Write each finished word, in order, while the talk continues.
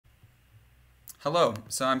Hello,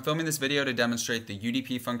 so I'm filming this video to demonstrate the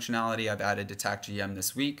UDP functionality I've added to TACGM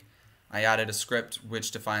this week. I added a script which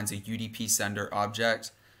defines a UDP Sender object.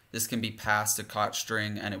 This can be passed a COT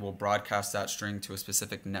string and it will broadcast that string to a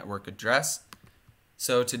specific network address.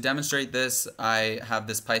 So to demonstrate this, I have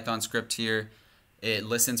this Python script here. It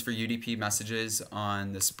listens for UDP messages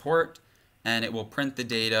on this port and it will print the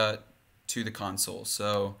data to the console.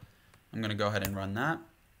 So I'm going to go ahead and run that.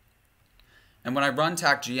 And when I run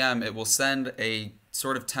TACGM, it will send a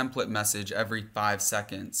sort of template message every 5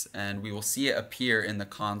 seconds, and we will see it appear in the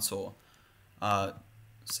console. So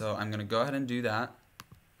I'm going to go ahead and do that.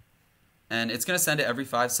 And it's going to send it every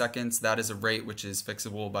 5 seconds. That is a rate which is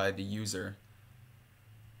fixable by the user.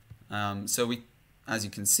 So as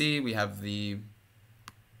you can see, we have the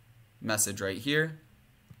message right here.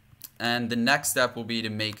 And the next step will be to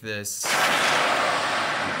make this... Let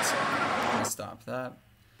me stop that.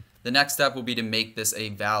 The next step will be to make this a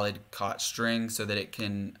valid COT string so that it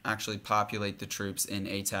can actually populate the troops in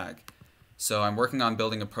ATAC. So I'm working on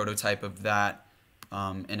building a prototype of that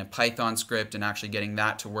in a Python script and actually getting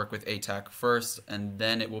that to work with ATAC first, and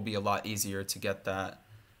then it will be a lot easier to get that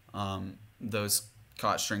those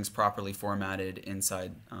COT strings properly formatted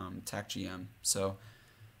inside TACGM. So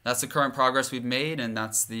that's the current progress we've made, and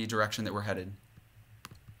that's the direction that we're headed.